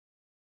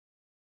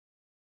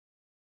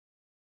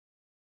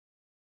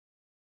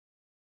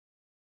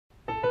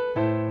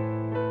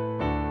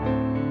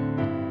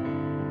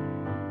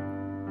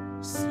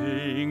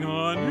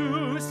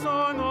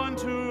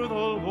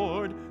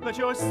let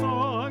your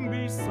song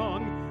be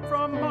sung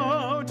from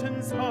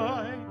mountains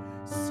high.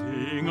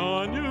 Sing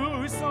a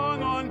new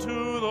song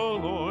unto the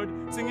Lord,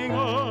 singing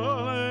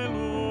hallelujah.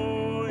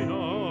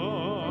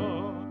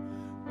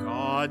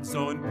 God's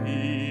own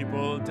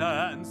people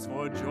dance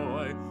for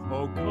joy.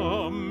 Oh,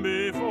 come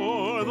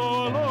before the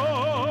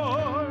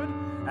Lord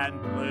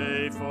and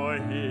play for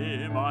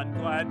him on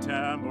glad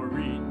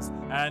tambourines,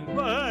 and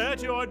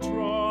let your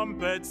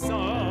trumpets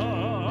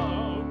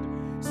sound.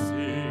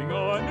 Sing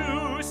a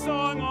new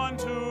song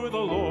unto the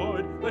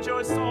Lord, let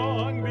your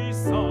song be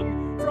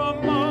sung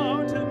from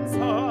mountains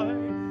high.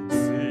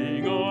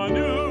 Sing a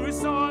new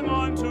song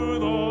unto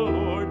the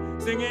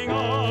Lord, singing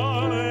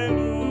hallelujah,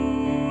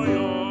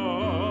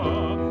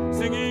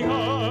 singing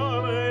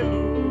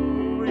hallelujah.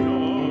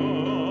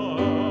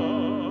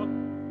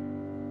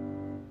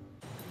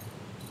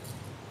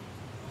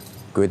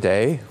 Good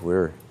day.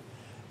 We're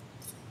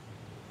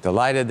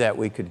delighted that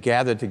we could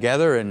gather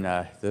together in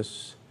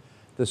this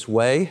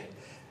way.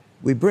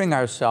 We bring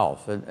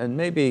ourselves, and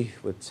maybe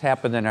what's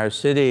happened in our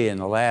city in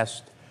the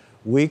last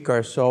week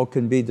or so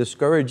can be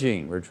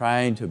discouraging. We're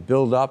trying to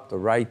build up the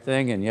right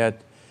thing, and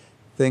yet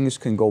things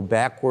can go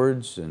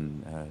backwards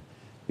and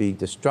be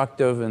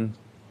destructive, and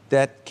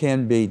that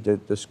can be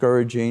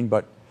discouraging.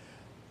 But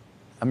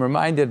I'm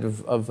reminded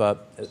of a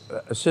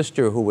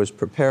sister who was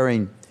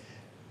preparing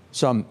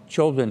some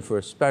children for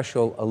a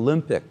Special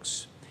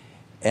Olympics,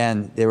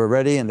 and they were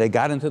ready and they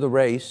got into the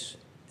race,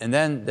 and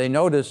then they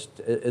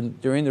noticed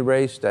during the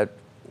race that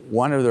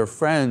one of their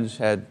friends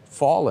had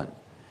fallen.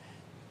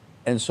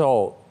 And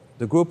so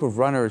the group of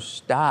runners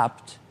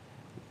stopped,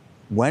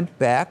 went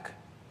back,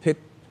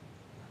 picked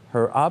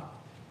her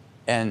up,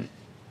 and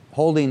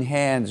holding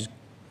hands,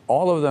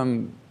 all of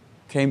them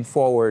came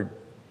forward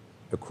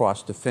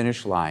across the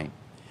finish line.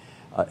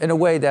 In a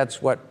way,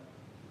 that's what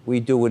we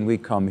do when we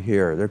come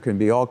here. There can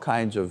be all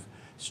kinds of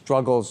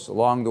struggles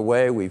along the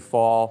way. We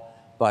fall,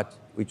 but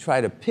we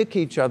try to pick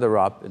each other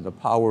up in the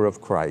power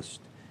of Christ.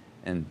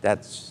 And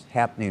that's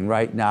happening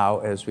right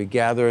now as we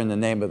gather in the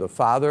name of the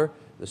Father,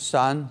 the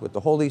Son, with the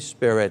Holy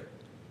Spirit.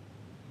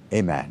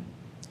 Amen.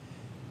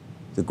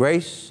 The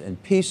grace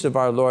and peace of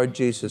our Lord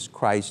Jesus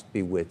Christ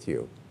be with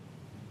you.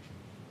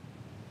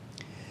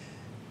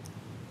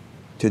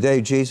 Today,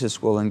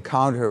 Jesus will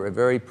encounter a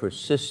very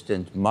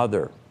persistent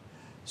mother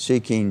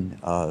seeking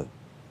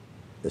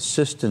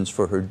assistance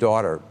for her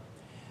daughter.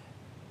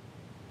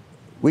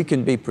 We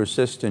can be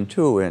persistent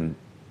too in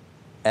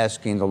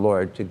asking the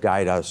Lord to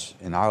guide us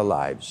in our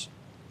lives.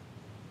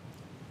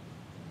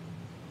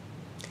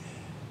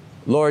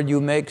 Lord, you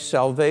make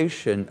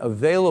salvation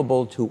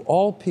available to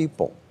all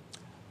people.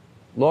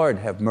 Lord,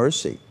 have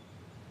mercy.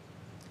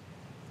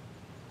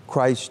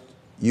 Christ,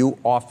 you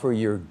offer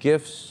your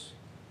gifts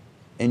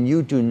and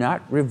you do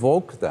not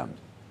revoke them.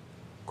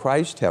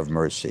 Christ, have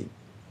mercy.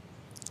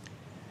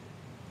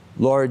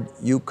 Lord,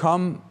 you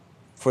come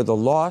for the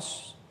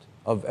lost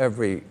of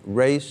every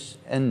race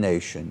and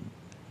nation.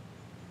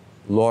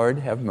 Lord,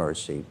 have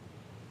mercy.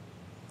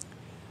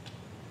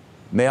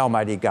 May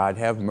Almighty God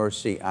have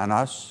mercy on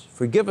us,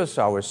 forgive us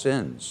our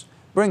sins,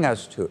 bring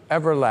us to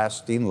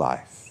everlasting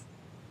life.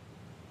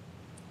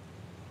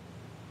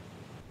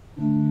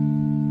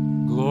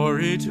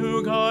 Glory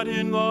to God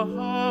in the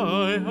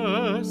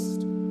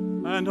highest,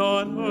 and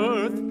on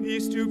earth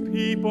peace to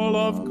people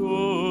of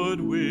good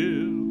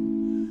will.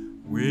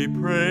 We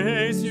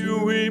praise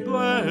you, we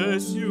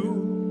bless you,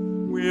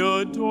 we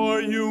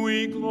adore you,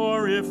 we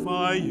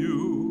glorify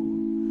you.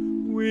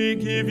 We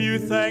give you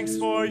thanks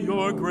for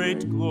your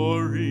great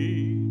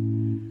glory.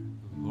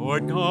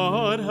 Lord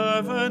God,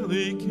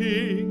 heavenly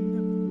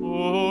King,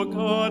 O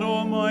God,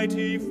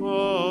 almighty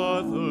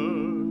Father,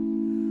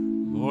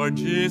 Lord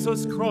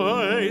Jesus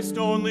Christ,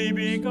 only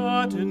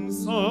begotten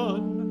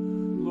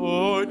Son,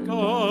 Lord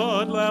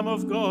God, Lamb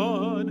of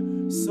God,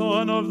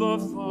 Son of the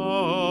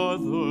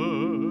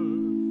Father,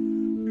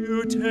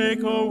 you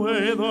take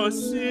away the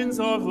sins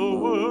of the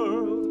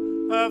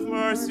world, have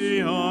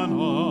mercy on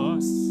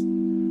us.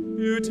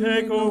 You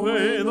take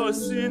away the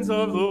sins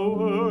of the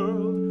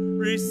world,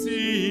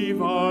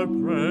 receive our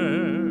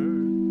prayer.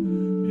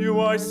 You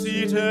are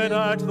seated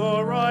at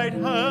the right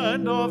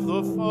hand of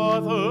the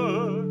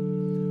Father,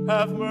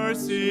 have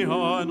mercy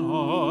on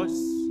us.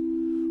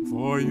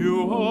 For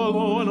you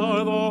alone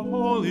are the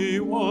Holy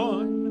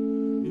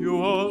One, you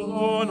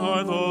alone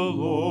are the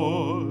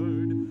Lord.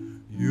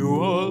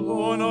 You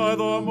alone are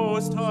the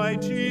Most High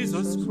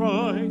Jesus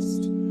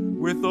Christ,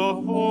 with the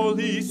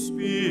Holy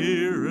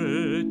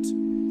Spirit,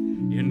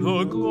 in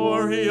the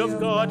glory of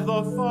God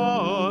the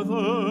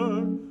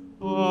Father.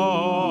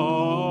 Amen.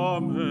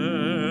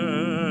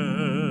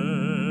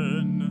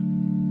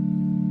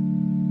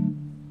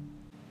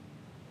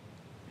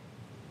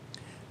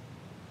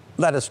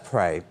 Let us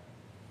pray.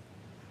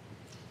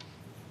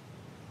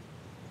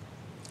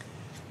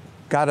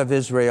 God of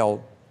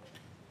Israel,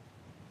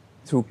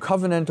 through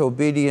covenant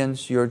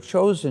obedience, your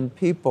chosen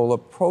people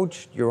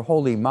approached your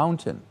holy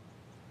mountain.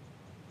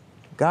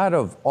 God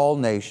of all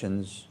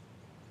nations,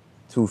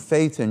 through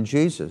faith in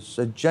Jesus,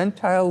 a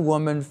Gentile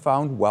woman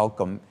found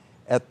welcome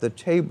at the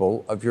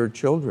table of your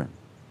children.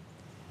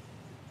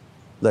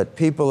 Let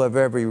people of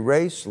every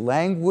race,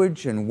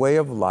 language, and way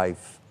of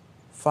life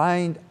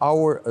find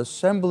our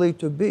assembly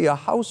to be a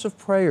house of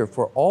prayer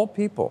for all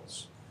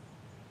peoples,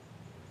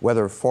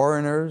 whether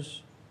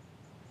foreigners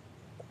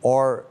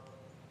or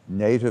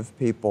native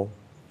people,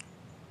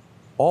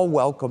 all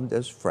welcomed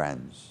as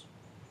friends,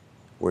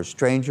 where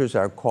strangers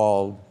are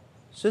called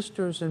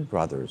sisters and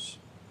brothers.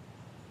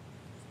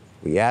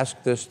 We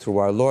ask this through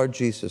our Lord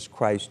Jesus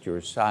Christ, your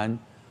Son,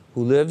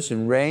 who lives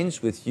and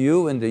reigns with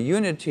you in the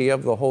unity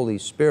of the Holy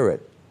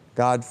Spirit,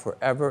 God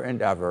forever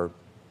and ever.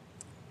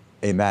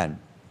 Amen.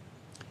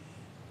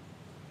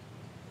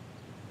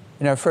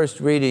 In our first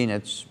reading,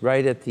 it's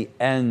right at the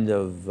end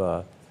of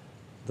the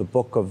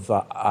book of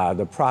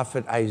the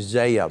prophet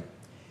Isaiah,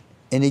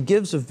 and he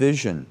gives a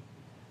vision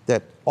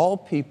that all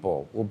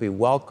people will be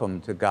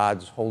welcome to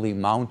God's holy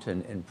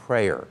mountain in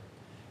prayer.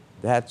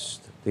 That's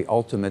the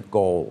ultimate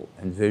goal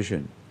and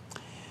vision.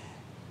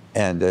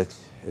 And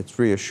it's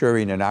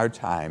reassuring in our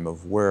time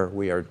of where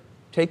we are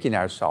taking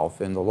ourselves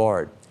in the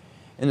Lord.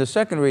 In the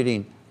second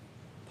reading,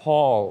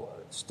 Paul,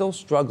 still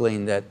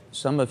struggling that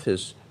some of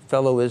his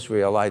fellow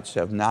Israelites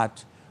have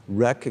not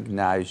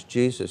recognized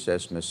Jesus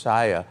as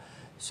Messiah,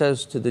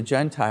 says to the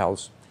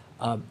Gentiles,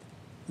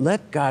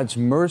 let God's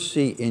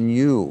mercy in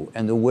you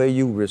and the way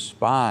you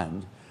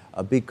respond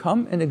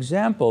become an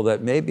example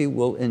that maybe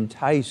will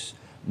entice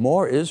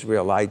more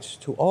Israelites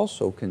to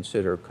also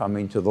consider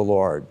coming to the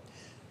Lord.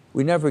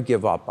 We never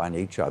give up on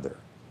each other.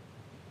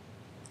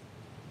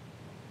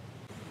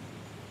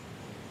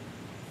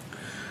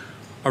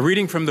 A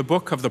reading from the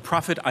book of the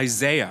prophet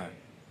Isaiah.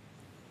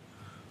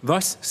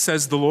 Thus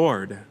says the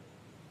Lord,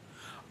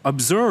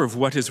 observe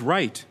what is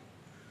right,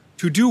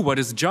 to do what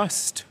is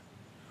just,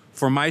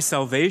 for my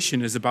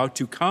salvation is about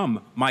to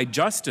come, my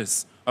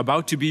justice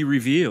about to be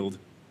revealed.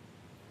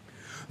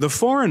 The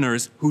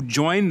foreigners who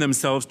join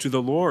themselves to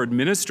the Lord,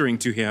 ministering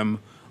to him,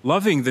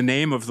 loving the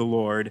name of the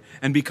Lord,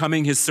 and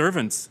becoming his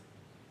servants.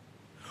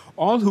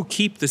 All who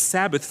keep the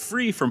Sabbath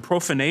free from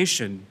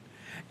profanation,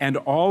 and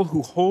all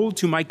who hold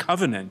to my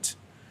covenant,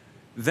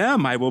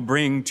 them I will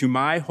bring to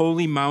my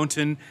holy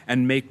mountain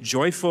and make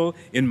joyful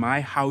in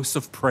my house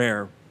of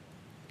prayer.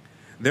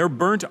 Their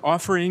burnt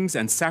offerings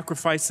and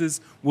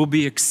sacrifices will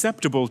be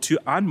acceptable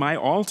on my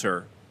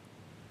altar.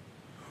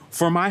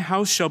 For my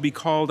house shall be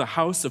called a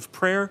house of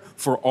prayer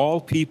for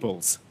all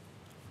peoples.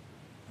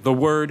 The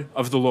word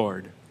of the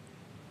Lord.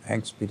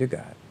 Thanks be to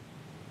God.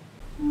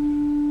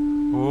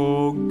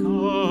 O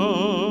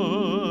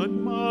God,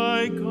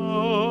 my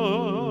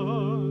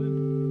God,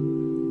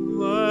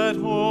 let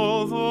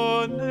all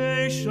the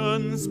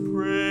nations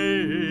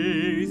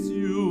praise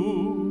you.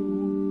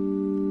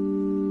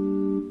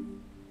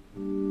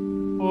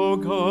 O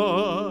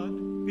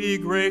God, be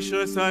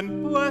gracious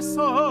and bless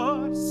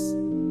us,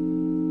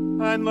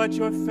 and let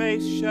your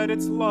face shed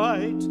its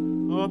light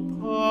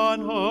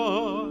upon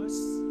us.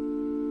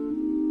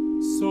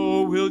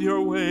 So will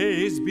your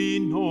ways be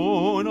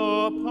known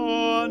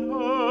upon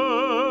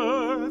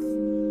earth,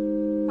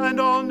 and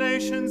all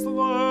nations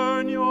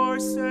learn your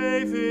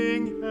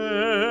saving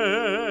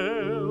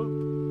help.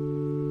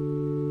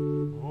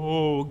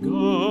 O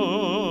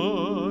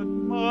God,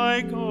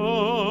 my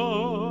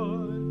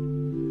God,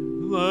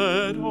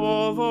 let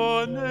all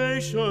the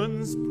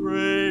nations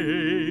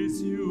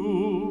praise you.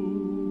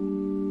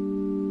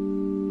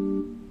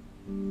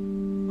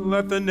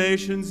 Let the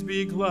nations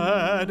be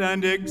glad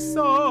and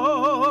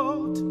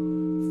exult,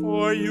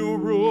 for you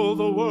rule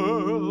the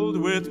world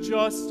with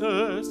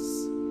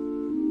justice.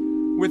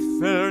 With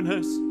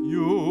fairness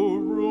you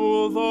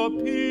rule the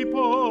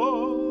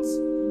peoples.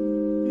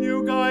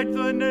 You guide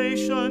the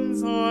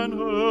nations on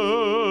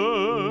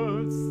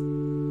earth.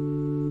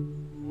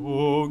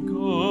 O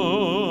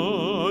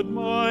God,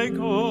 my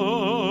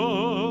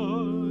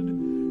God,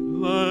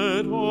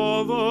 let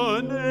all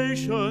the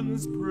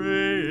nations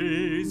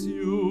praise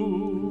you.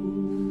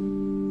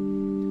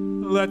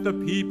 Let the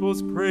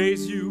peoples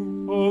praise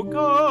you, O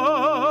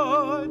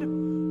God.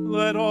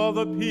 Let all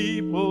the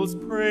peoples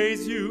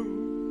praise you.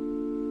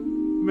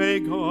 May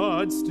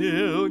God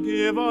still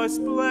give us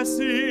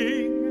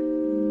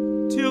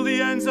blessing, till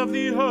the ends of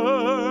the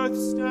earth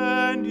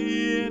stand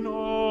in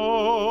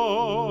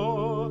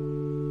awe.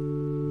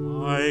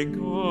 My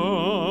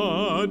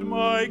God,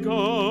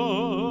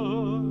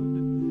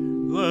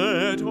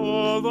 let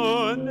all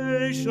the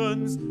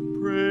nations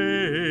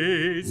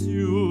praise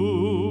you.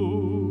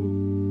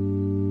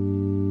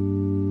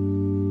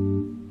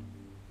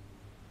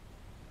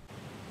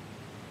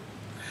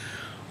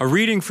 A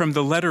reading from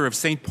the letter of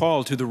St.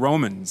 Paul to the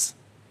Romans.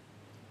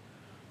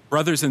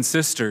 Brothers and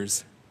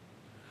sisters,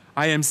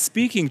 I am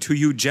speaking to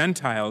you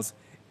Gentiles,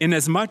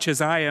 inasmuch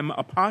as I am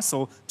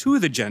apostle to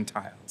the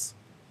Gentiles.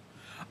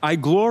 I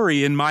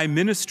glory in my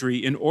ministry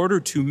in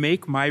order to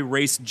make my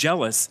race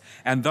jealous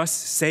and thus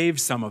save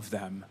some of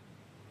them.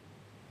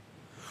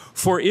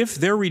 For if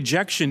their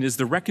rejection is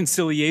the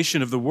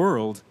reconciliation of the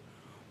world,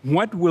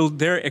 what will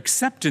their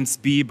acceptance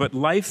be but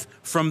life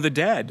from the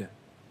dead?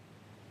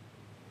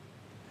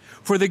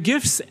 For the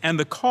gifts and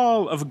the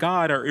call of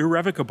God are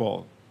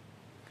irrevocable.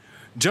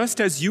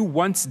 Just as you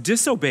once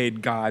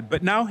disobeyed God,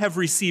 but now have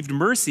received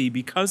mercy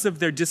because of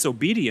their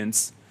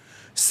disobedience,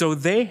 so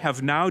they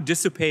have now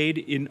disobeyed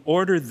in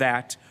order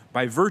that,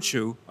 by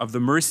virtue of the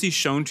mercy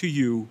shown to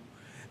you,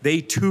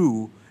 they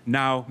too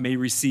now may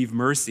receive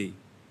mercy.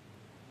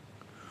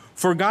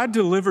 For God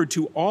delivered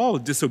to all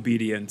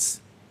disobedience,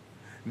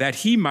 that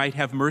he might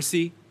have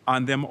mercy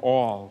on them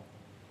all.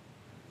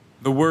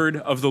 The word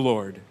of the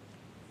Lord.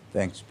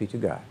 Thanks be to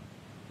God.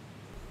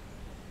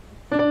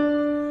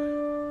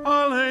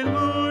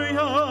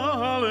 Alleluia,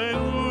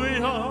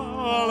 alleluia,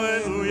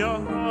 alleluia,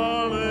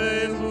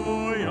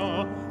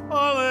 alleluia,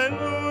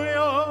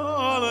 alleluia,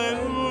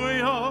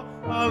 alleluia,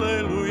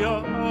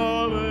 alleluia,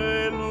 alleluia.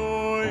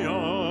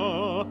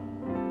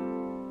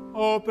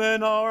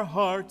 Open our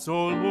hearts,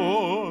 O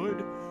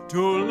Lord,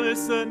 to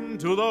listen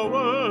to the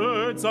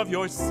words of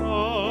your Son.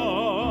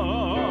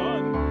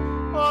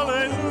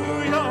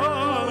 Alleluia,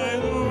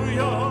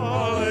 alleluia,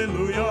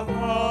 alleluia,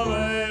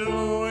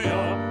 alleluia,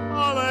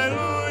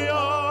 alleluia,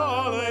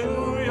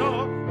 alleluia,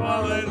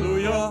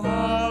 alleluia,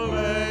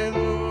 alleluia.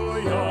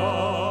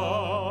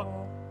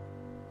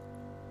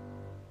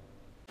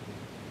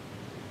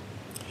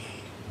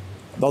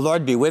 The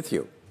Lord be with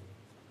you.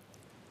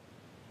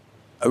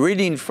 A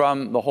reading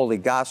from the Holy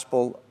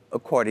Gospel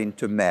according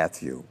to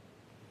Matthew.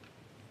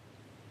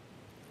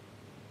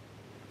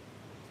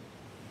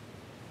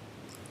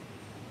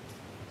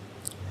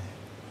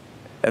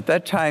 At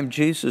that time,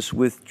 Jesus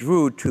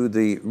withdrew to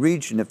the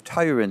region of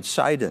Tyre and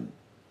Sidon.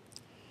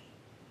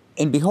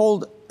 And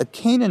behold, a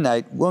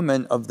Canaanite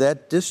woman of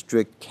that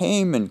district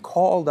came and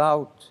called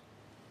out,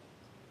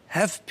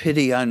 "Have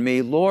pity on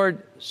me,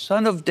 Lord,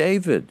 Son of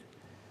David.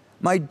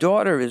 My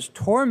daughter is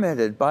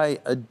tormented by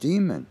a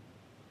demon."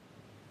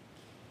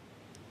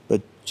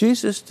 But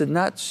Jesus did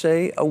not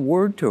say a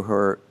word to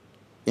her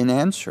in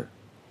answer.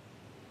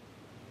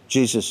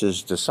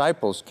 Jesus'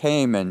 disciples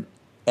came and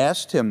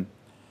asked him,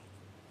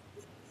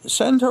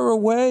 "Send her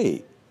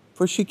away,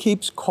 for she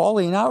keeps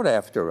calling out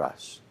after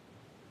us."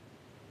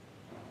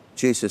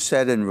 Jesus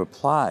said in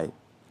reply,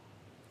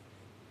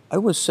 "I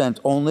was sent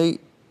only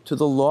to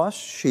the lost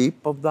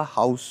sheep of the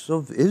house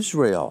of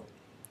Israel."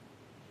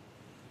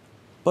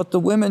 But the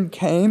women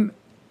came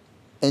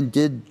and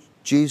did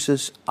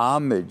Jesus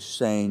homage,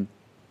 saying,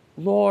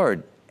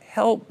 "Lord,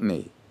 help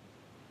me."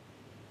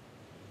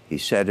 He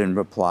said in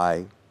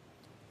reply,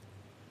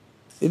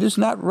 "It is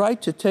not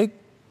right to take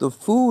the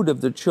food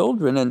of the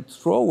children and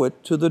throw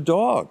it to the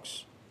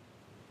dogs."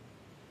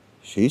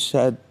 She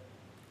said,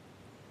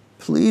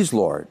 "Please,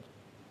 Lord,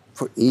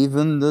 for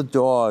even the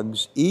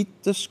dogs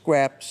eat the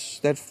scraps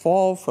that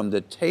fall from the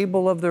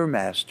table of their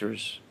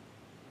masters."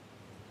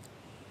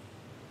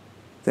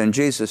 Then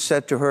Jesus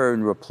said to her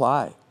in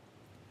reply,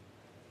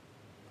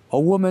 "O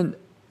woman,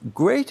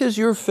 great is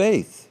your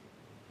faith.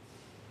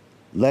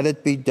 Let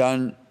it be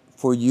done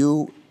for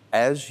you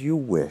as you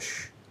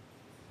wish."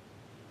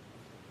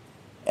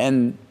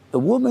 And the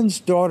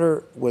woman's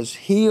daughter was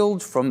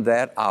healed from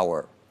that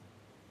hour.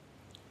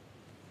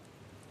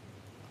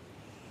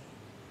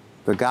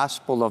 The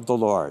Gospel of the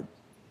Lord.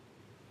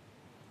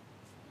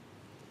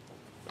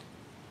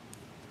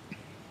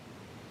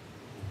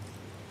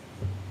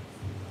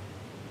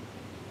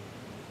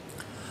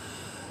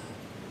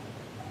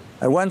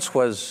 I once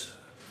was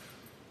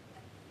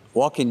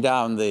walking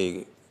down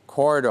the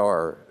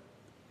corridor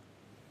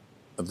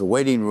of the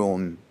waiting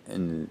room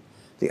in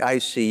the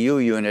ICU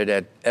unit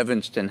at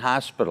Evanston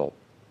Hospital.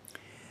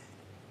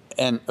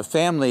 And a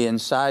family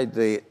inside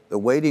the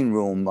waiting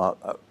room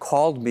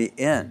called me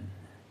in.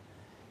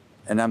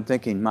 And I'm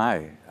thinking,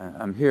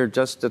 I'm here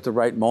just at the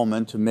right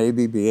moment to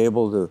maybe be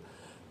able to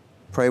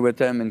pray with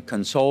them and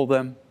console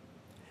them.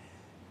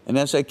 And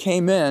as I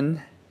came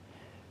in,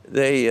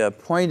 they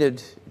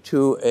pointed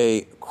to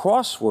a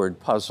crossword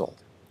puzzle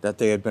that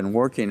they had been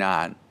working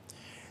on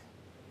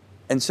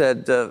and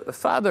said,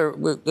 "Father,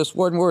 this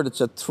one word, it's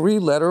a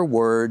 3-letter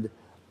word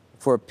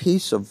for a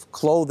piece of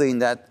clothing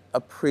that a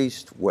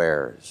priest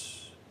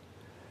wears.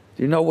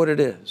 Do you know what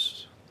it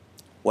is?"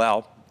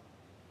 Well,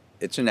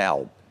 it's an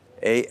alb,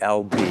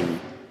 A-L-B.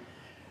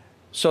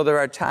 So there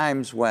are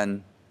times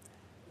when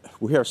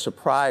we are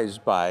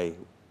surprised by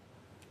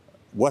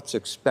what's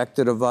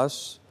expected of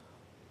us,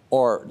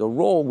 or the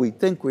role we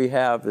think we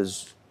have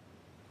is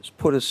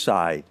put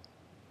aside.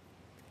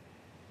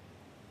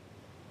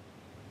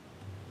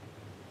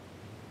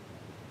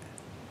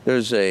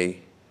 There's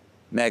a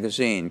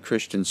magazine,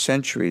 Christian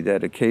Century,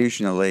 that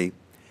occasionally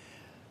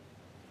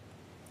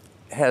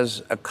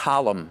has a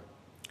column,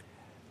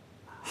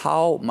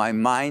 "How My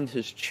Mind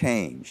Has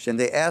Changed." And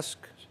they ask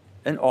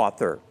an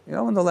author,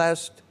 in the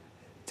last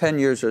 10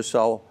 years or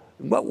so,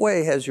 in what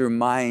way has your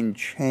mind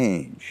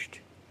changed?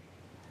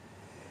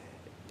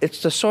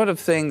 It's the sort of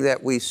thing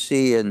that we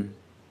see in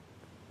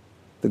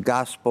the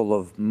Gospel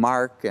of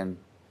Mark and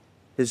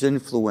his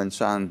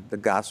influence on the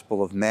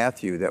Gospel of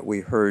Matthew that we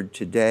heard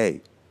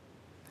today.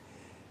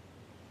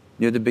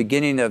 Near the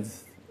beginning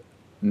of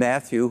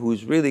Matthew,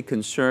 who's really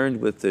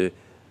concerned with the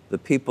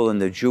people in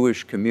the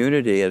Jewish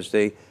community as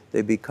they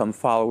become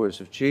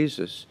followers of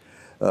Jesus,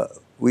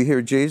 we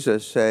hear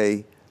Jesus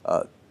say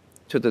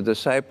to the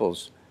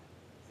disciples,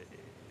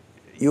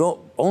 you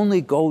only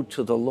go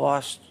to the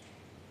lost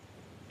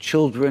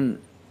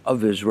children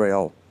of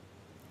Israel.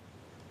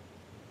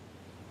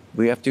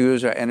 We have to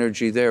use our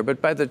energy there.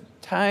 But by the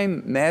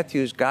time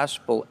Matthew's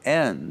gospel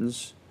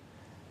ends,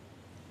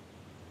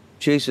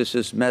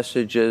 Jesus'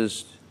 message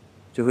is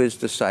to his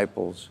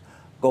disciples,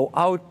 go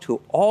out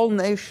to all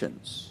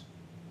nations,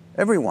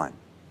 everyone,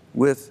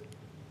 with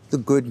the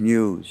good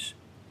news.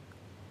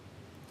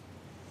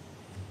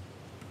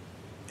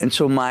 And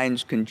so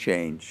minds can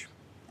change.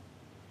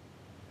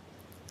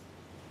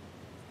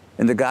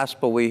 In the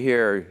gospel we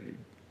hear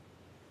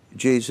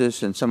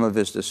Jesus and some of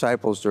his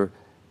disciples are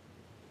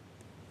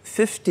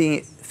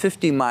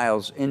 50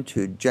 miles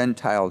into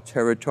Gentile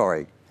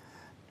territory.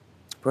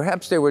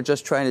 Perhaps they were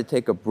just trying to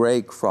take a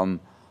break from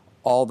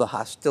all the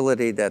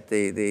hostility that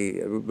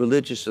the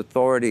religious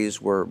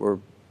authorities were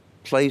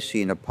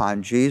placing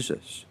upon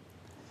Jesus.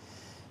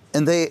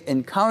 And they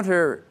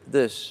encounter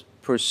this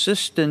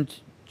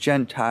persistent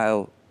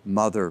Gentile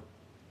mother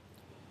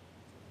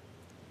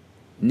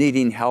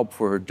needing help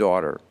for her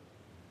daughter.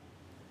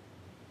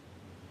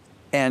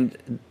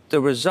 And the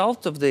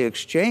result of the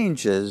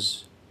exchange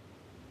is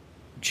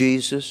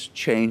Jesus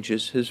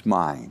changes his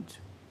mind.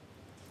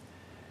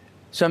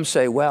 Some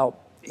say, well,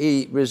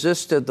 he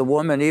resisted the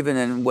woman, even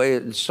in a way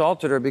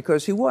insulted her,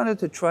 because he wanted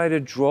to try to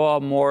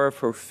draw more of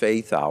her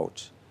faith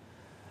out.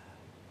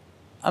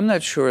 I'm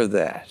not sure of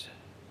that.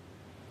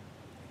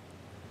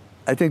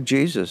 I think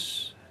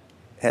Jesus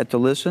had to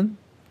listen,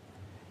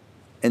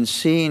 and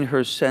seeing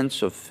her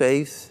sense of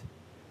faith,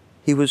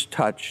 he was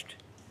touched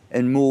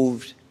and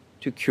moved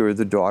to cure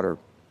the daughter.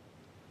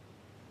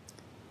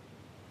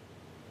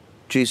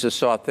 Jesus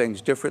saw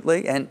things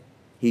differently, and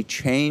he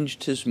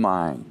changed his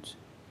mind.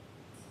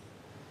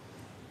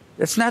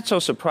 It's not so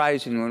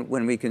surprising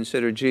when we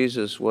consider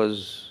Jesus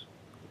was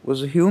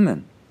a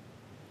human.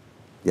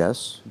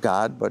 Yes,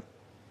 God, but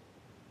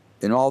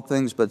in all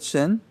things but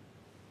sin,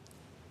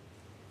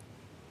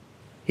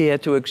 he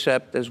had to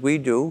accept, as we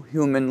do,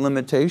 human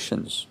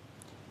limitations.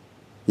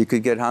 He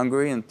could get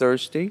hungry and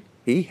thirsty.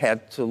 He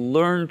had to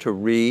learn to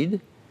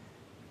read,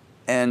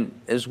 and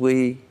as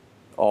we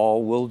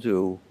all will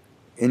do,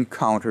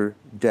 encounter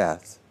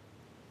death.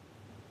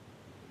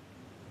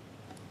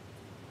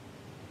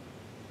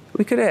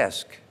 We could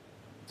ask,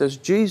 does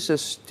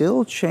Jesus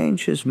still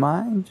change his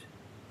mind?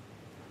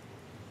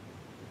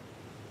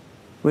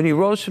 When he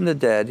rose from the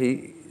dead,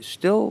 he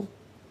still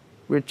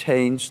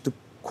retains the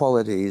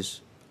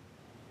qualities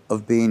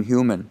of being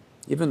human,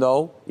 even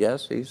though,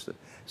 yes, he's the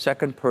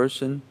second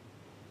person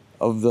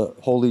of the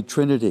Holy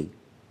Trinity.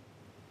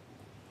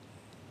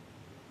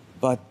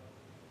 But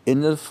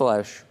in the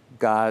flesh,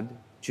 God,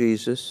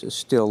 Jesus, is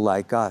still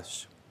like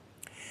us.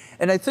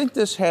 And I think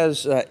this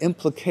has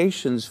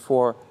implications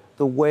for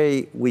the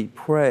way we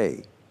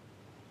pray.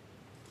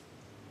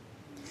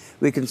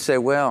 We can say,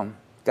 well,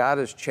 God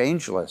is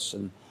changeless,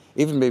 and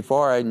even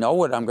before I know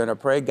what I'm going to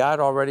pray, God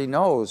already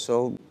knows,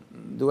 so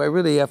do I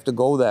really have to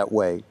go that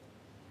way?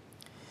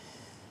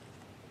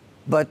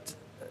 But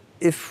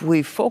if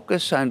we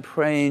focus on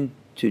praying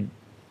to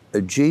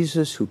a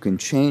Jesus who can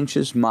change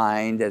his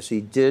mind, as he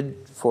did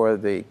for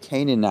the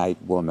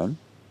Canaanite woman,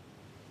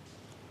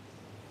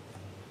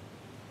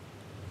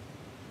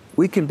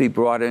 we can be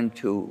brought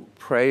into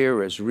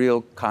prayer as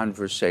real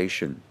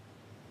conversation.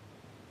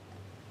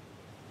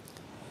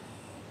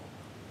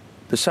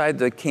 Beside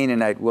the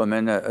Canaanite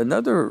woman,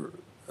 another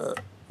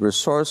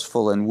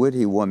resourceful and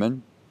witty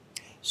woman,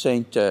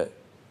 Saint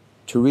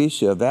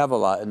Teresa of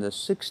Avila in the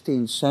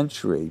 16th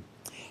century,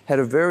 had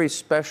a very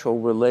special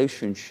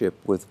relationship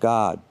with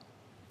God.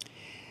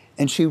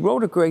 And she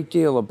wrote a great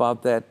deal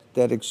about that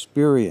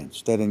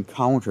experience, that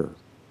encounter.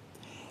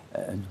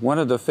 And one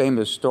of the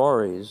famous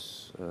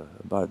stories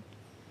about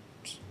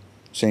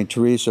Saint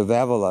Teresa of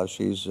Avila,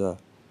 she's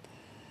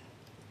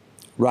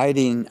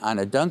riding on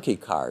a donkey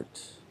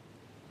cart,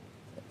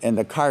 and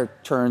the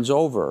cart turns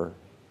over,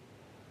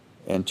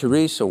 and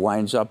Teresa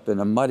winds up in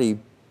a muddy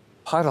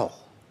puddle.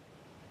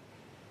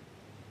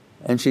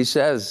 And she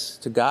says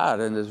to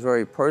God in this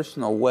very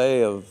personal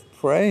way of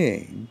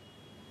praying,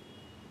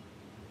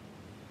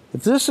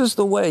 if this is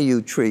the way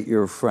you treat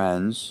your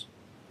friends,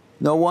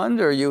 no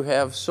wonder you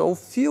have so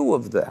few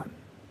of them.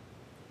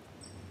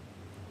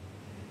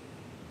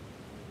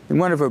 In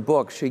one of her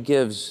books, she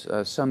gives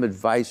some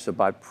advice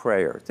about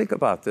prayer. Think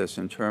about this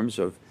in terms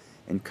of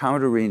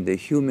encountering the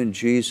human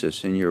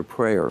Jesus in your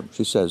prayer.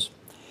 She says,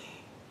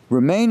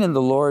 remain in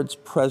the Lord's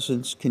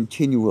presence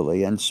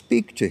continually and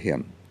speak to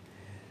him.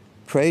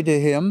 Pray to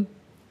him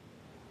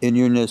in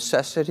your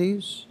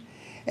necessities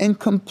and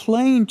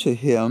complain to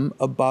him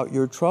about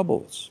your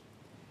troubles.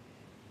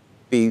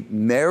 Be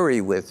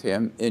merry with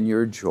him in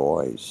your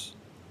joys.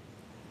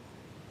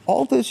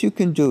 All this you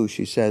can do,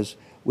 she says,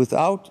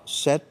 without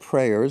set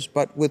prayers,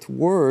 but with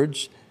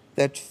words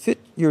that fit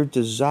your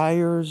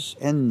desires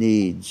and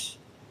needs.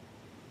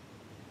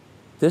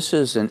 This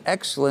is an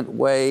excellent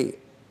way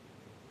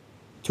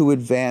to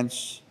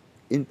advance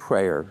in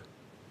prayer,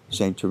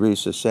 St.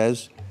 Teresa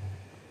says.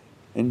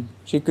 And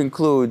she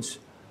concludes,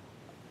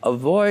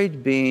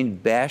 avoid being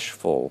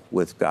bashful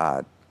with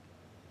God.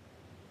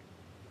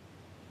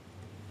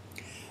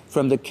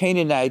 From the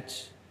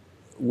Canaanite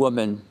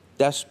woman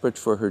desperate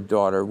for her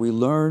daughter, we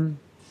learn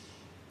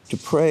to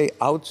pray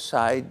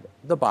outside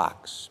the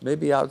box,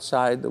 maybe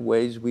outside the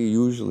ways we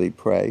usually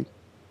pray.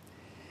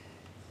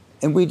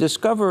 And we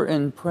discover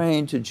in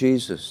praying to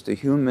Jesus, the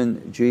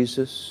human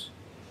Jesus,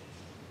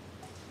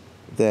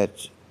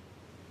 that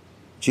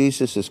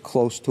Jesus is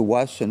close to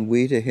us and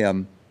we to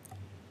him.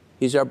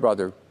 He's our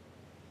brother.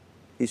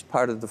 He's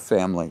part of the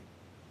family.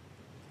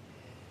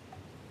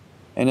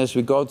 And as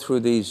we go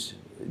through these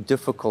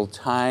difficult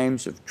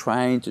times of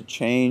trying to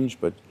change,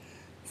 but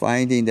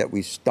finding that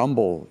we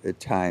stumble at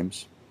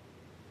times,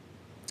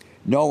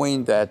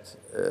 knowing that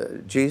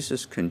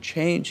Jesus can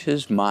change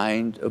his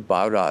mind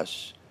about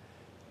us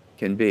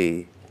can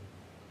be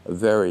a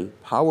very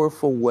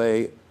powerful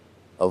way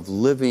of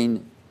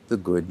living the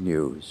good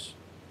news.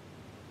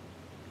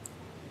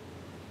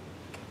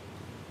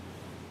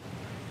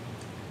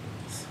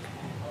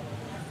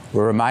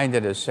 We're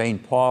reminded, as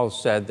St. Paul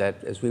said,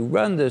 that as we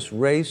run this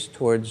race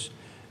towards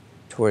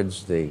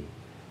the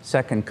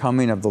second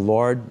coming of the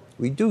Lord,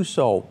 we do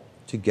so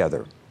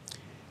together.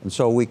 And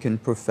so we can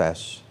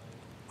profess,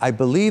 I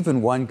believe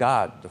in one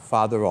God, the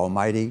Father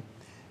Almighty,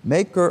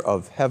 maker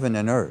of heaven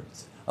and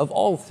earth, of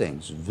all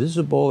things,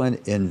 visible and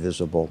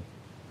invisible.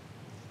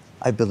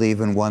 I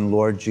believe in one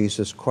Lord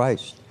Jesus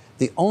Christ,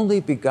 the only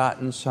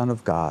begotten Son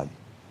of God,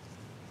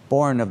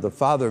 born of the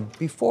Father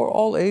before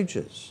all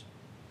ages,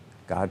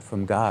 God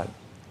from God,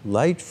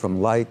 light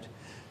from light,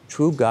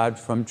 true God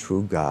from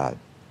true God,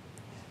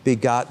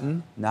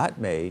 begotten, not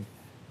made,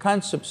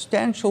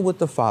 consubstantial with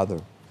the Father.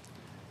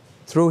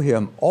 Through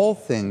him all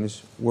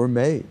things were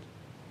made.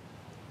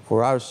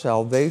 For our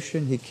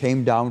salvation he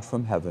came down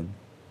from heaven,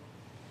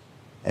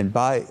 and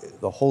by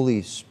the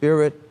Holy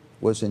Spirit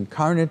was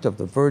incarnate of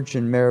the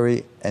Virgin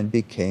Mary and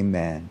became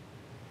man.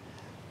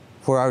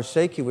 For our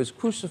sake he was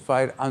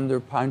crucified under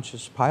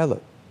Pontius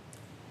Pilate.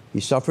 He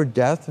suffered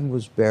death and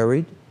was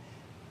buried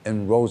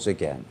and rose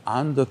again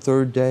on the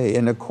third day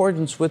in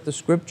accordance with the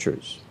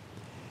Scriptures.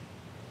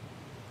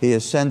 He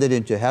ascended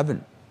into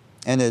heaven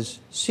and is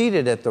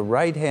seated at the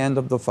right hand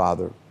of the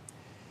Father.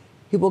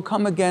 He will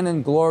come again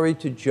in glory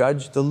to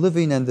judge the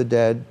living and the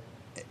dead,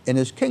 and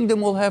his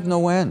kingdom will have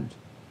no end.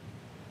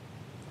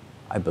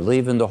 I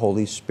believe in the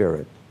Holy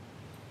Spirit,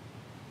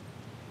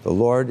 the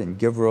Lord and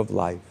giver of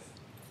life.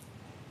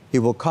 He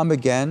will come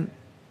again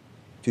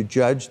to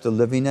judge the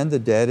living and the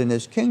dead, and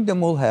his kingdom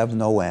will have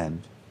no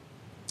end.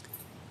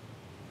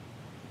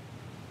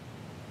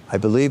 I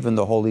believe in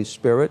the Holy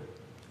Spirit,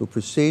 who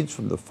proceeds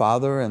from the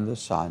Father and the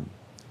Son,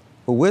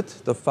 who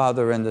with the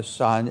Father and the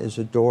Son is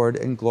adored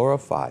and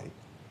glorified,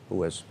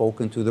 who has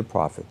spoken to the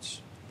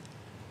prophets.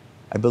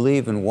 I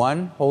believe in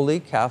one holy,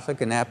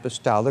 Catholic, and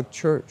apostolic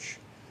church.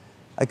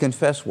 I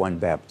confess one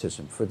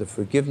baptism for the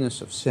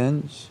forgiveness of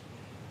sins,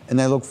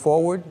 and I look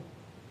forward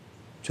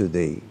to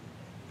the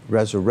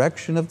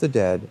resurrection of the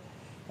dead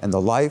and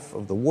the life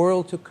of the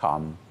world to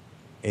come.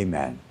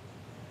 Amen.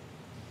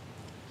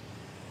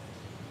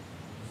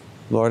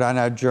 Lord, on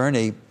our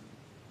journey,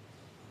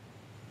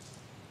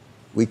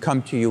 we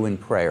come to you in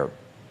prayer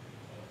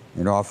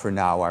and offer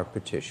now our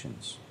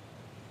petitions.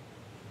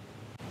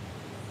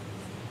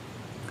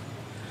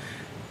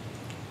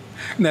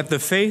 That the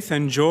faith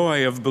and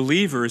joy of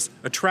believers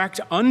attract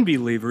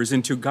unbelievers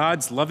into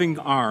God's loving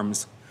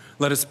arms,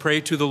 let us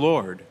pray to the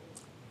Lord.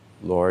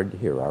 Lord,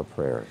 hear our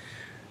prayer.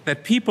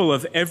 That people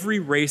of every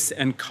race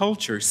and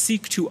culture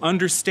seek to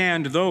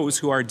understand those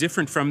who are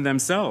different from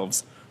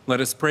themselves,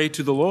 let us pray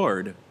to the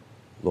Lord.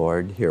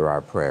 Lord, hear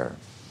our prayer.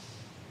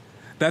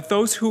 That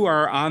those who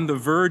are on the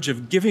verge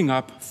of giving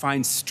up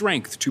find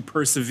strength to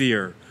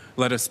persevere,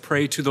 let us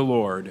pray to the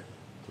Lord.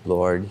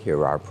 Lord,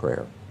 hear our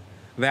prayer.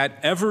 That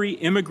every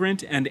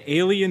immigrant and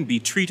alien be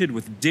treated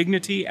with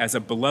dignity as a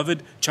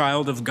beloved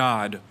child of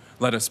God,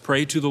 let us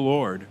pray to the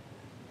Lord.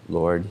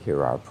 Lord,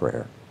 hear our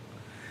prayer.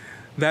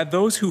 That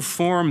those who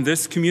form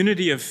this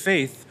community of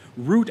faith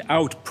root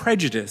out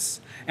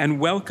prejudice and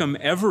welcome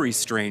every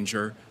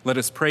stranger, let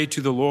us pray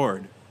to the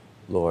Lord.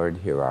 Lord,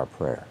 hear our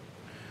prayer.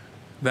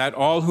 That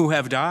all who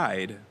have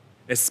died,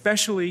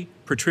 especially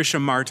Patricia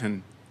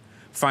Martin,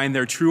 find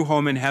their true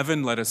home in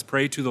heaven, let us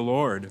pray to the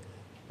Lord.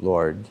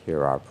 Lord,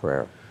 hear our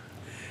prayer.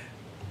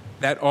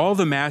 That all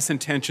the Mass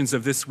intentions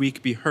of this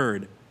week be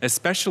heard,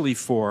 especially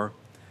for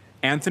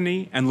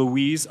Anthony and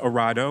Louise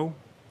Arado,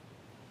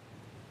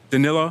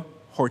 Danila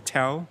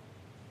Hortel,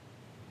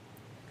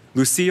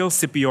 Lucille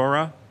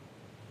Sipiora,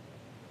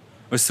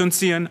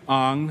 Asuncion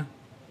Ong,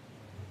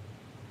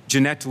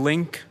 Jeanette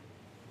Link,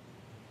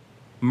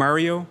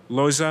 Mario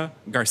Loza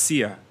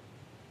Garcia,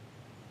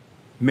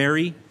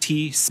 Mary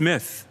T.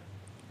 Smith,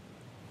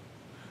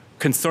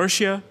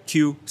 Consortia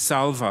Q.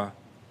 Salva,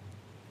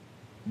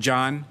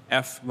 John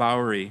F.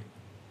 Lowry,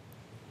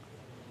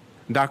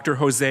 Dr.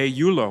 Jose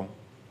Yulo,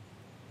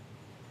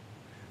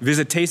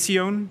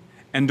 Visitacion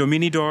and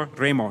Dominidor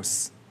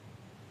Ramos,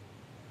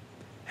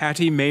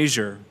 Hattie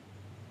Major,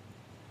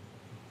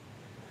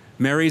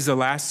 Mary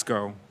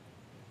Zelasco.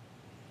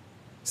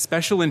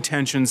 Special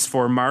intentions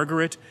for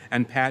Margaret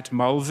and Pat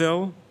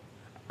Mulville,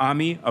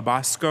 Ami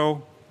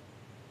Abasco,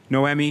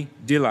 Noemi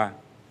Dilla,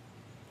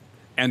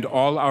 and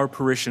all our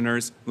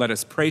parishioners. Let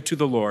us pray to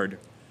the Lord.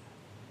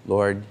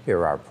 Lord,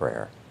 hear our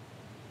prayer.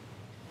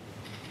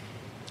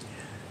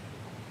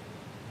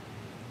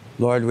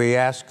 Lord, we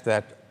ask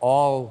that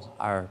all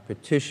our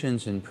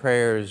petitions and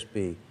prayers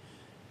be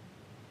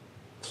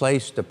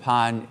placed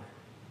upon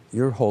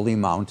your holy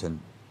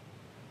mountain,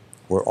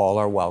 where all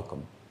are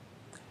welcome.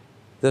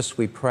 This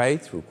we pray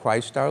through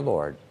Christ our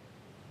Lord.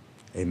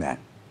 Amen.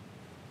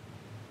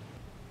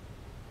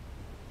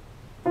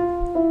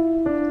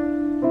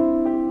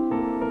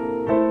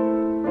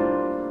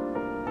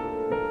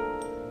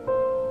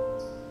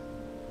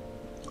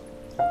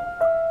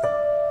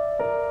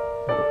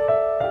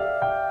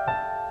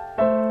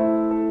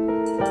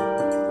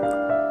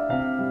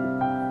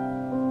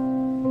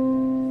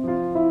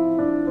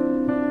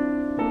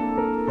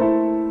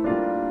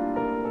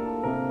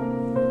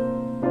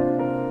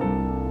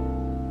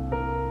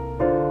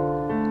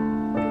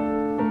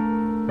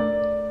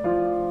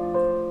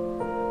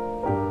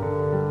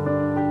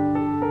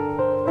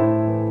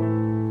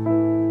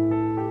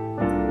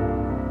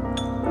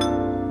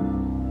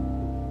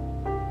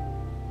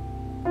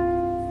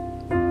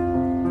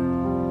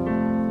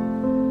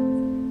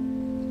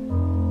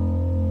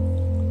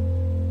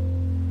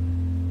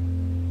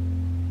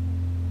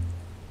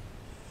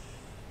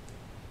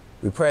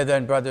 We pray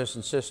then, brothers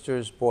and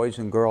sisters, boys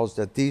and girls,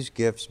 that these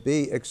gifts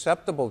be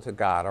acceptable to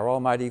God, our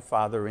Almighty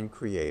Father and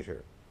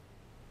Creator.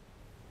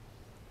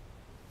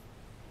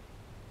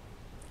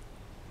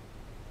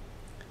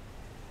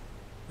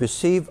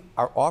 Receive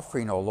our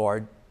offering, O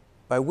Lord,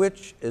 by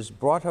which is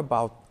brought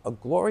about a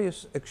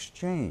glorious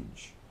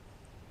exchange,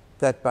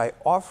 that by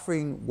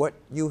offering what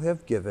you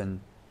have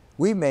given,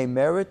 we may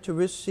merit to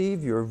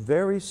receive your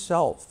very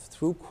self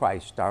through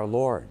Christ our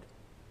Lord.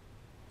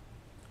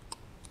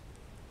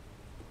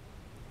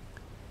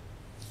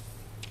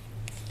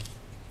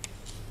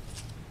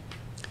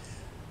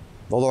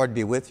 The Lord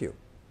be with you.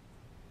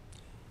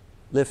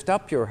 Lift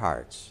up your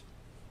hearts.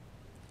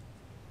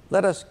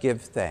 Let us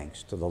give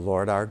thanks to the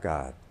Lord our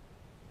God.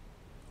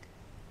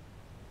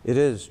 It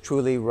is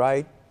truly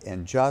right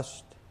and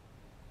just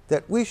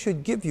that we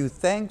should give you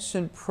thanks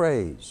and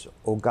praise,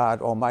 O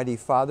God, Almighty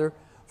Father,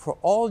 for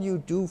all you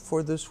do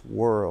for this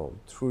world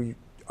through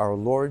our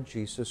Lord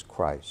Jesus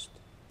Christ.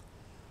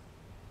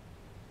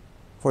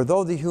 For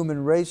though the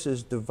human race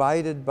is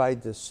divided by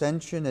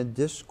dissension and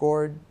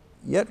discord,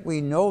 yet we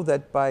know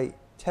that by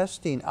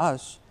testing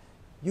us,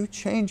 you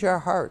change our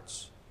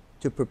hearts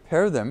to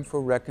prepare them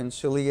for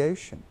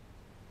reconciliation.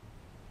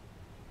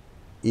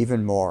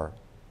 Even more,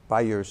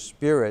 by your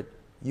Spirit,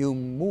 you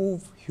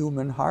move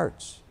human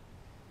hearts,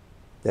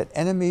 that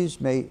enemies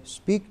may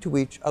speak to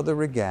each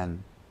other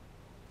again,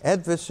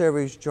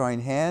 adversaries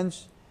join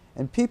hands,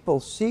 and people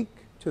seek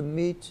to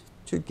meet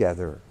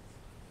together.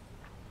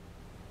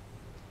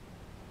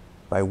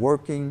 By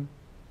working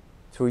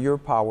through your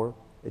power,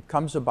 it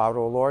comes about,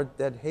 O Lord,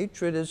 that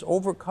hatred is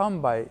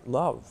overcome by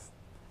love.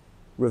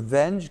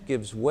 Revenge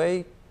gives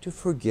way to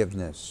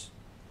forgiveness,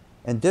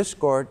 and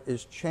discord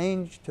is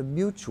changed to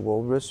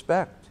mutual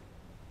respect.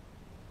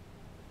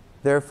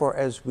 Therefore,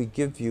 as we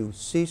give you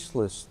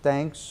ceaseless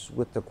thanks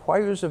with the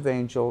choirs of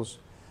angels,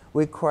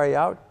 we cry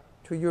out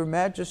to your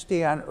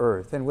majesty on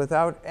earth, and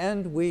without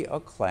end we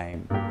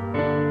acclaim.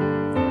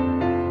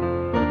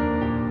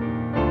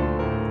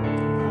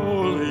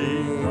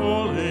 Holy,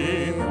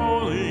 holy,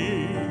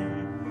 holy,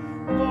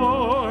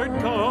 Lord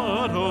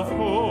God of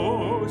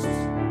hosts,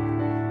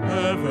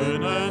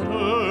 heaven and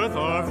earth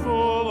are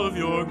full of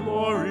your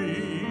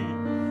glory.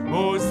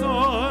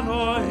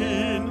 Hosanna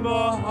in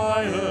the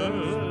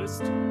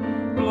highest.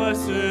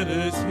 Blessed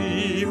is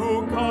he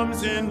who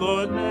comes in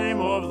the name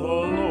of the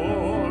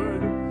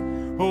Lord.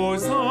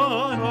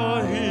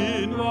 Hosanna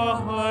in the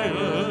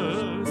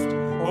highest.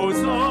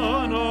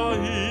 Hosanna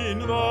in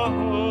the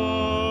highest.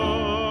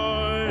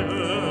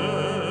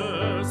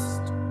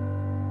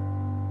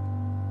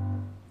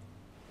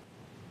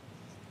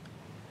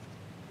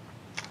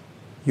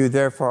 You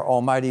therefore,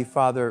 Almighty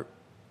Father,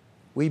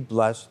 we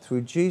bless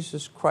through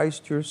Jesus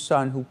Christ, your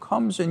Son, who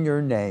comes in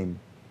your name.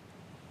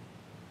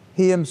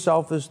 He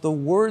himself is the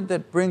word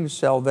that brings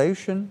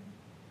salvation,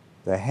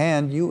 the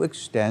hand you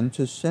extend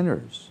to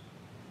sinners,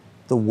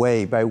 the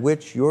way by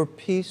which your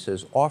peace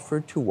is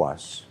offered to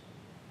us.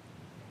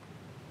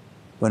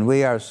 When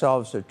we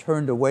ourselves are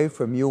turned away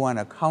from you on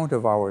account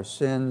of our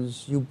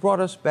sins, you brought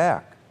us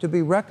back to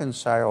be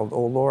reconciled,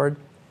 O Lord,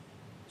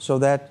 so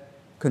that,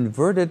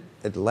 converted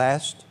at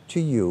last to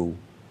you,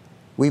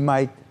 we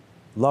might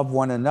love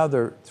one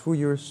another through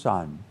your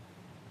Son,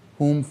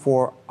 whom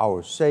for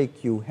our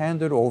sake you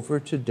handed over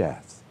to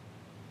death.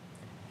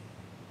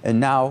 And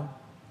now,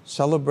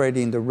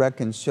 celebrating the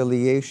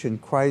reconciliation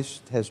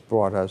Christ has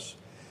brought us,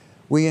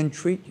 we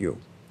entreat you,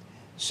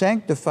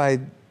 sanctify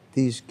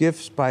these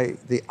gifts by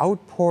the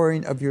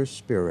outpouring of your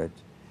Spirit,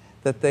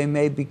 that they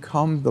may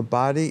become the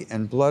body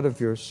and blood of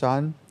your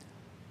Son,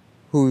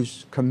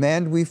 whose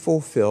command we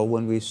fulfill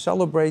when we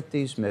celebrate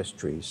these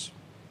mysteries.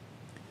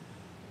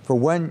 For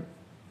when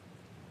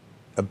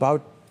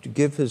about to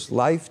give his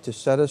life to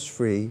set us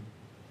free,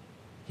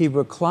 he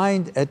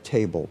reclined at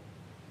table.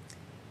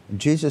 And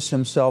Jesus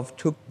himself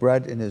took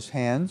bread in his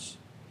hands,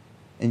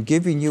 and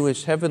giving you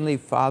his heavenly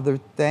Father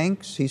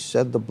thanks, he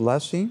said the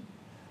blessing,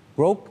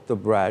 broke the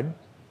bread,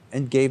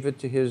 and gave it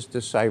to his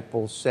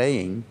disciples,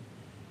 saying,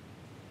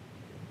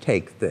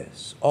 "Take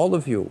this, all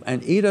of you,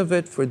 and eat of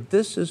it, for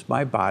this is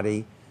my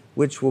body,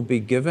 which will be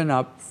given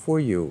up for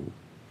you."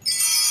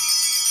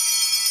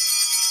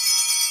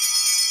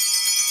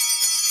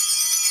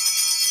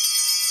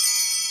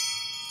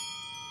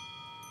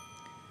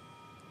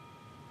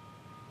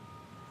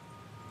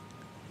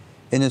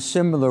 In a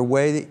similar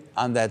way,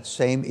 on that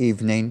same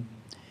evening,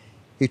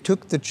 he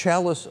took the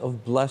chalice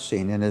of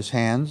blessing in his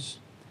hands.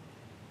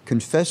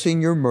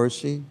 Confessing your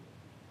mercy,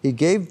 he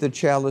gave the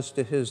chalice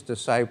to his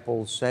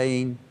disciples,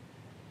 saying,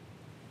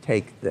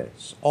 "Take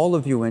this, all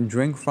of you, and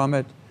drink from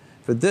it,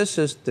 for this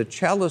is the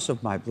chalice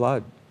of my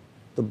blood,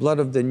 the blood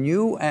of the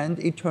new and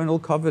eternal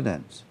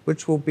covenant,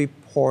 which will be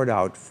poured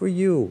out for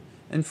you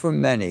and for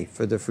many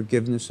for the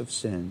forgiveness of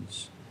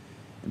sins."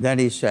 And then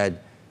he said,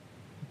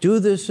 "Do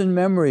this in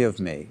memory of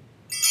me."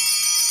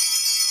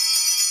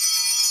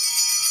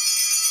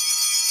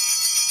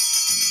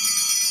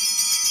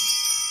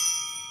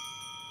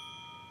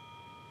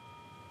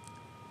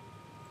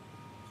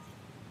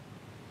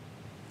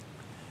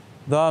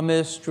 The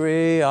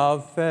mystery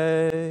of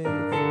faith.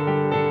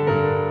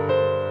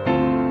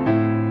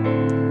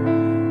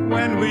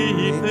 When we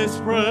eat this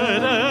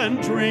bread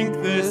and drink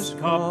this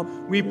cup,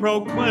 we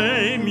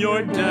proclaim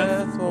your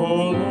death,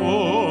 O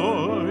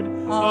Lord,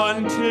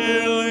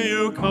 until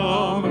you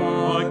come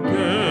again.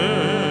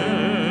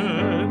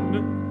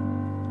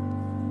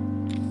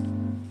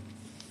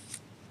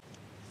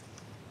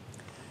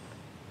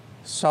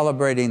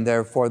 Celebrating,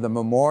 therefore, the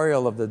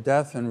memorial of the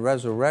death and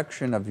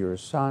resurrection of your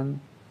Son,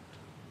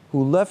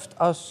 who left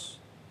us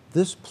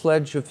this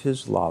pledge of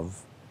his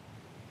love,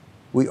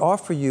 we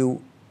offer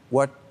you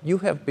what you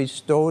have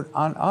bestowed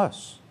on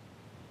us,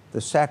 the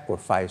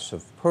sacrifice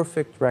of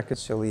perfect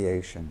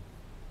reconciliation.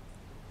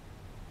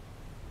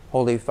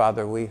 Holy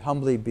Father, we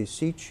humbly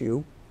beseech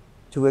you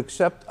to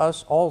accept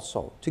us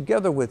also,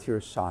 together with your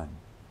Son,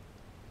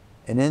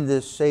 and in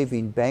this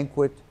saving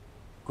banquet,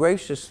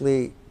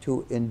 graciously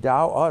to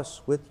endow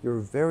us with your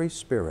very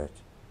Spirit,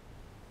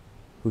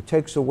 who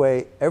takes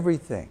away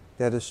everything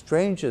that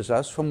estranges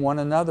us from one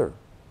another.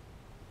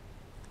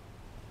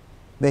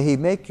 May he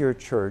make your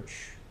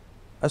church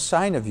a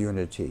sign of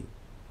unity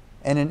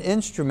and an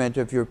instrument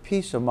of your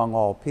peace among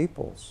all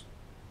peoples.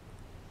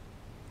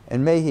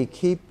 And may he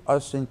keep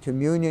us in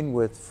communion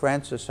with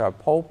Francis our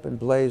Pope and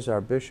Blaise our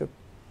Bishop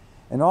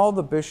and all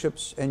the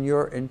bishops and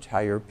your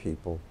entire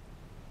people.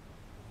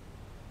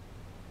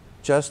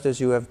 Just as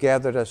you have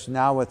gathered us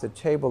now at the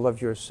table of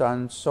your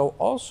Son, so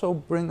also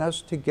bring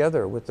us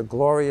together with the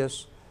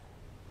glorious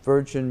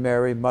Virgin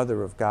Mary,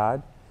 Mother of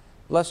God,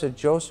 Blessed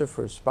Joseph,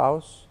 her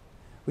spouse,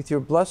 with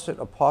your blessed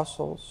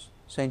apostles,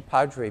 St.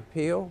 Padre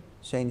Pio,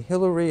 St.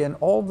 Hilary, and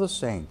all the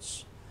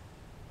saints,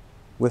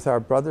 with our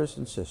brothers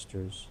and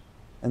sisters,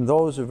 and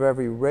those of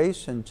every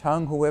race and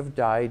tongue who have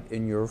died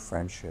in your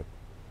friendship.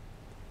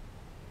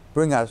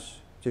 Bring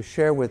us to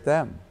share with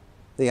them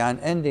the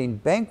unending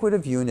banquet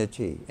of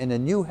unity in a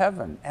new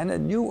heaven and a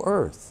new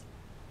earth,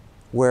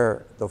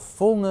 where the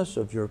fullness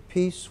of your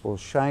peace will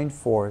shine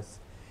forth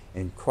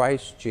in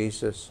Christ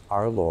Jesus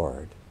our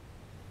Lord.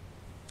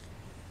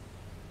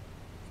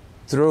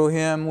 Through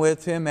him,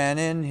 with him, and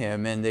in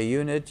him, in the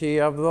unity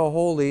of the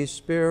Holy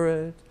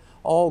Spirit,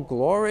 all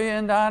glory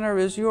and honor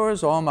is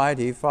yours,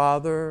 Almighty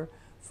Father,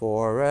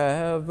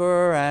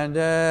 forever and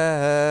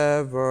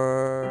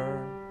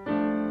ever.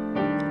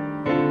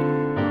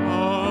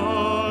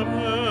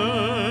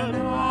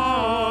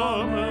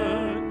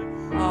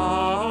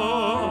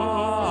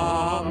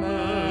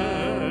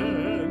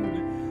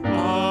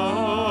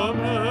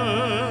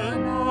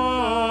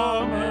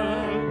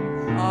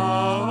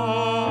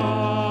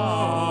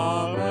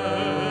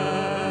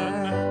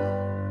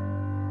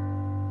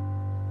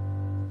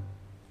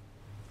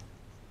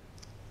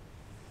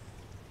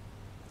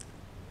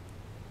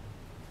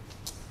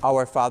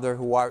 Our Father,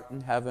 who art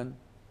in heaven,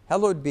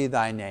 hallowed be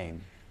thy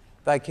name.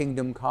 Thy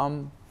kingdom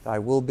come, thy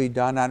will be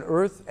done on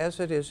earth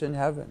as it is in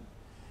heaven.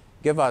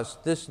 Give us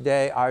this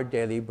day our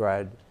daily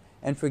bread,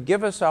 and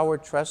forgive us our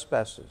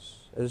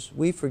trespasses, as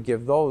we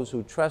forgive those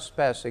who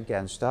trespass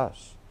against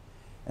us.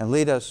 And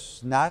lead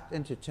us not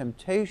into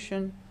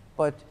temptation,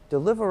 but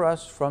deliver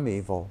us from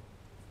evil.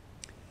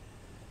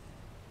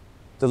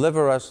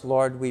 Deliver us,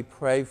 Lord, we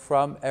pray,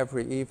 from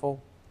every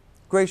evil.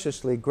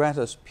 Graciously grant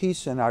us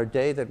peace in our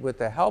day, that with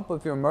the help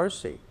of your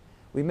mercy,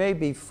 we may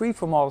be free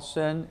from all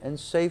sin and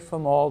safe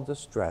from all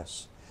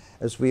distress,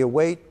 as we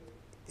await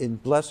in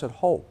blessed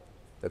hope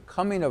the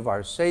coming of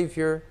our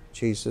Savior,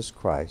 Jesus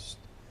Christ.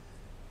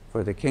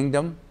 For the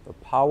kingdom, the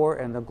power,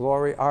 and the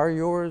glory are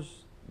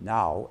yours,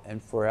 now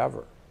and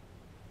forever.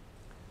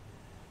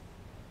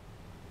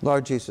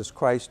 Lord Jesus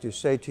Christ, you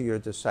say to your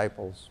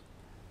disciples,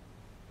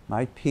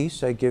 My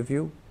peace I give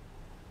you.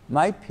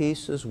 My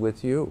peace is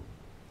with you.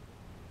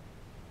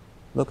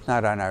 Look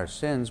not on our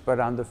sins, but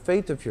on the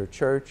faith of your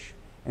church,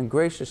 and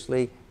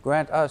graciously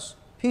grant us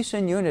peace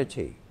and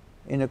unity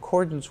in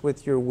accordance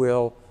with your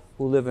will,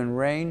 who live and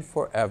reign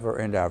forever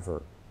and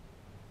ever.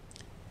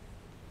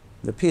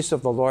 The peace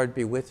of the Lord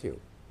be with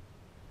you.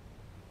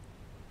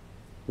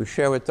 We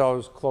share with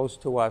those close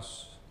to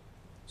us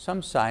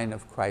some sign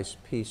of Christ's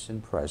peace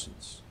and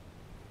presence.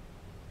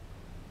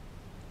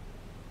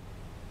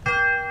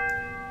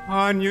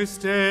 Agnus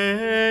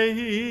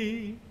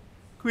Dei,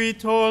 qui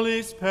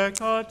tollis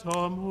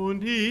peccata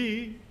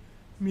mundi,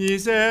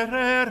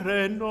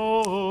 miserere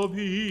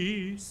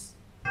nobis.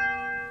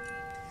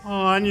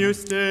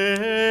 Agnus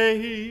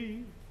Dei,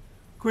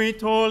 qui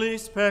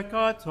tollis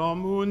peccata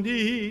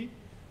mundi,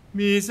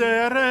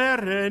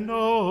 miserere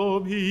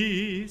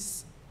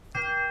nobis.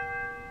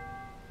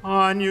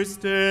 Agnus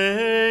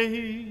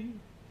Dei,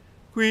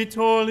 qui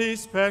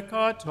tollis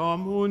peccata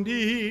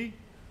mundi,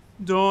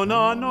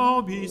 dona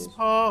nobis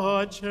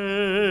pacem.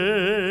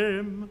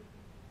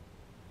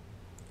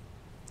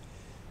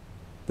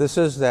 This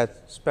is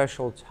that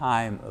special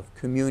time of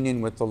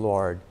communion with the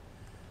Lord.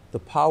 The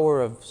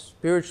power of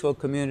spiritual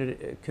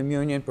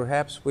communion,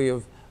 perhaps we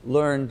have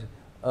learned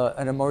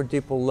at a more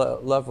deeper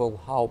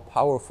level how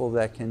powerful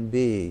that can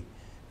be.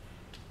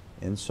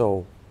 And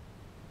so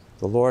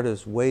the Lord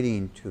is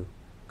waiting to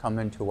come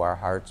into our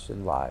hearts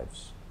and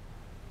lives.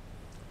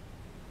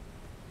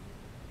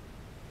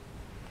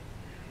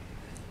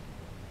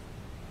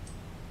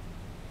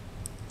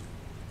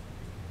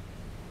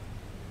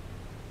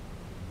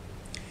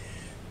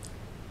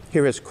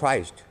 Here is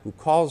Christ, who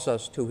calls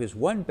us to his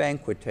one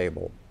banquet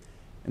table,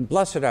 and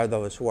blessed are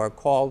those who are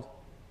called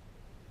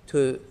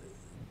to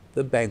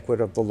the banquet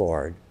of the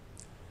Lord.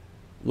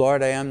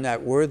 Lord, I am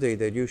not worthy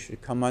that you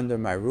should come under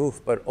my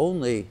roof, but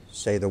only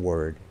say the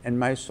word, and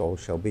my soul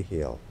shall be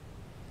healed.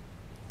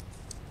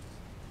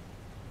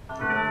 The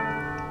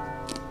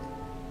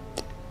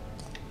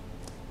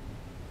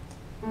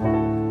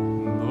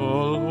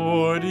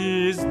Lord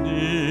is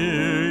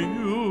near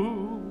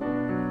you,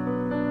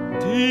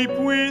 deep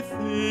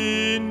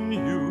within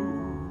you.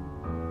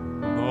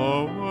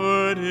 The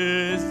word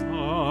is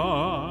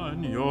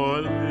on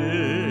your lips.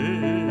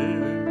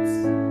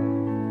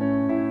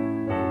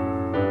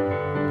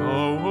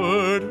 The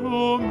word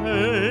who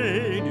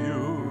made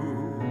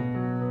you,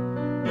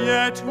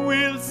 yet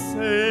will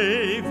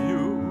save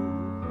you.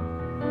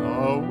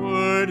 The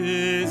word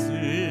is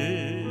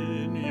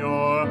in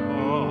your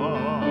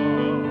heart.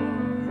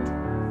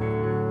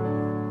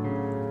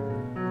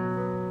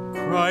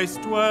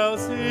 Christ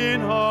dwells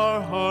in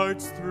our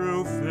hearts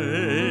through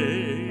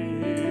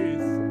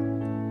faith,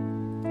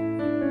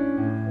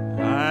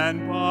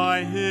 and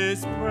by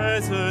his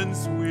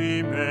presence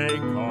we may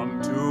come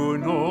to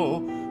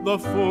know the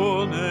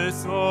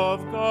fullness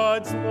of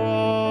God's love.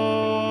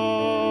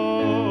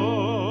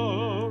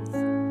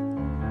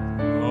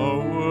 The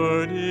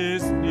word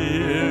is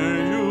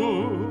near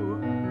you,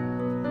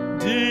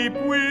 deep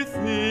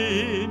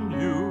within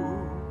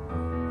you.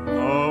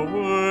 The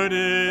word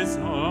is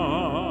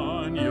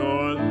on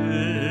your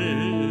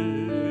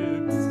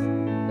lips.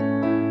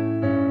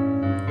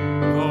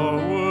 The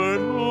word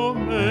who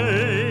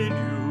made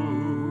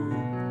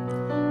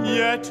you,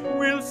 yet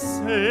will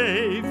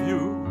save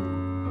you.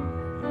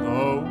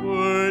 The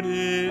word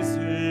is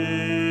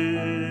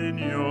in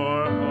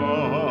your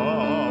heart.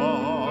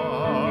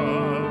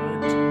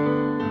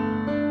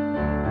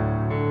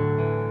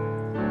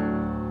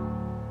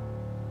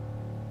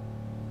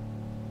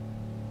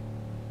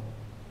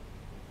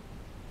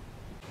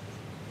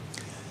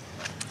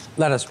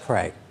 Let us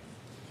pray.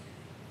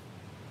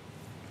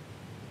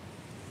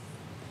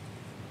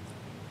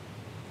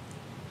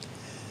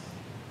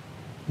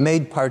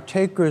 Made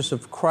partakers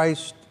of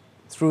Christ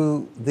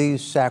through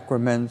these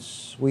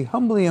sacraments, we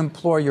humbly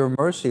implore your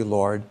mercy,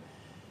 Lord,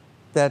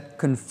 that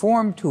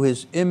conformed to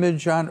his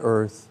image on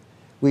earth,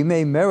 we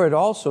may merit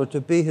also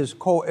to be his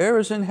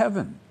co-heirs in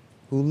heaven,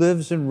 who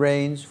lives and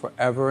reigns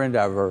forever and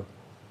ever.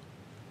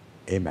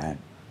 Amen.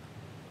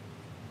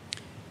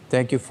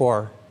 Thank you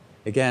for,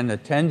 again,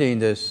 attending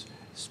this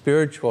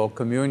spiritual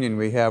communion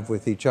we have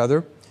with each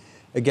other.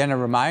 Again, a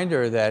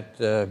reminder that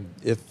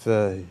if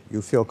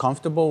you feel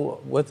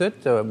comfortable with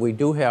it, we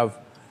do have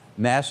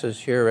Masses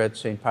here at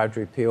St.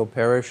 Padre Pio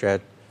Parish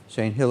at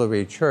St.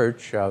 Hilary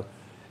Church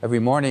every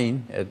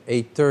morning at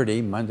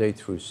 8:30, Monday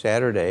through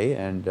Saturday,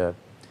 and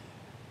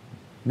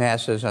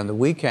Masses on the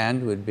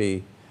weekend would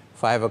be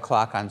 5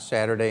 o'clock on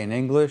Saturday in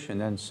English,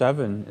 and then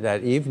 7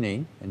 that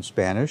evening in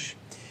Spanish.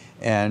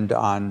 And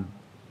on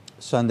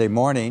Sunday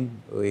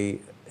morning,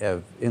 we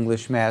have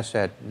English Mass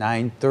at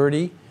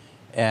 9:30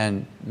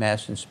 and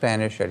Mass in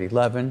Spanish at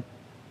 11,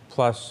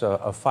 plus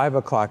a 5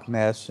 o'clock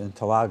Mass in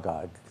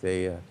Tagalog,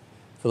 the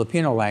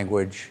Filipino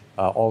language,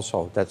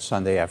 also that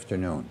Sunday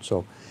afternoon.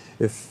 So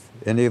if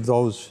any of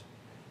those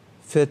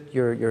fit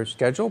your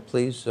schedule,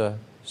 please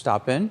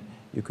stop in.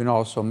 You can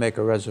also make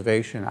a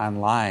reservation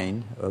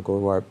online,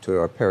 go to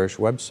our parish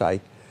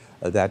website.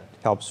 That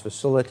helps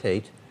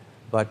facilitate.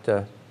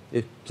 But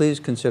please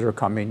consider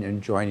coming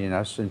and joining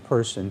us in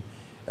person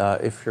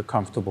if you're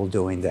comfortable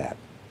doing that.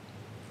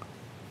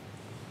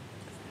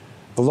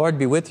 The Lord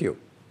be with you.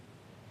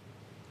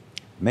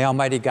 May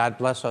Almighty God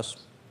bless us,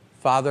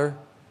 Father,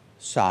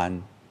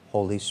 Son,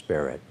 Holy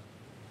Spirit.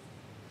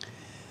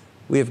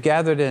 We have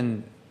gathered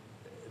in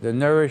the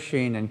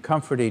nourishing and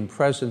comforting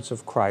presence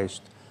of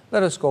Christ.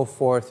 Let us go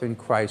forth in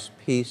Christ's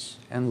peace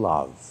and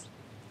love.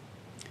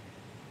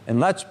 And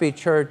let's be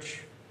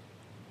church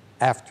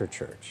after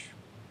church.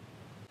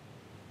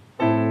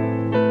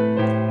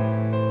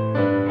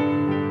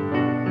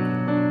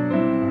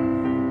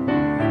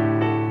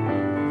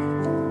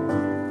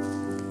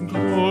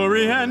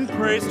 Glory and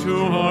praise to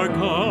our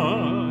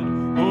God,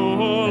 who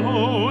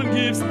alone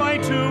gives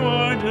light to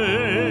our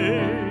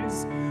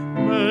days.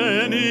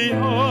 Many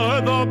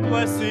are the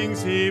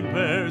blessings he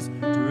bears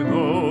to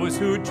those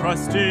who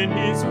trust in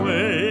his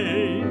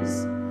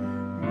ways.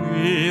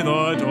 We,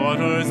 the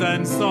daughters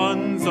and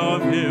sons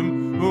of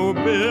him who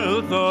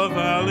built the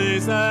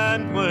valleys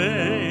and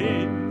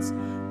plains,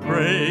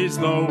 praise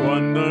the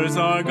wonders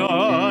our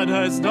God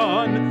has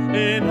done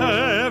in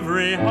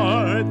every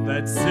heart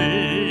that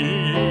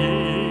sings.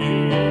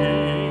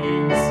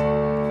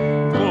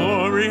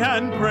 Glory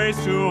and praise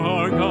to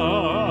our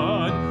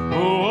God, who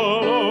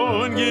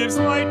alone gives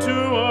light to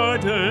our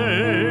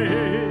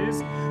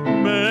days.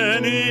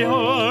 Many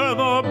are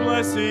the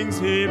blessings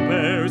he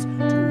bears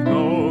to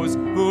those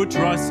who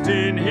trust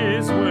in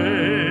his way.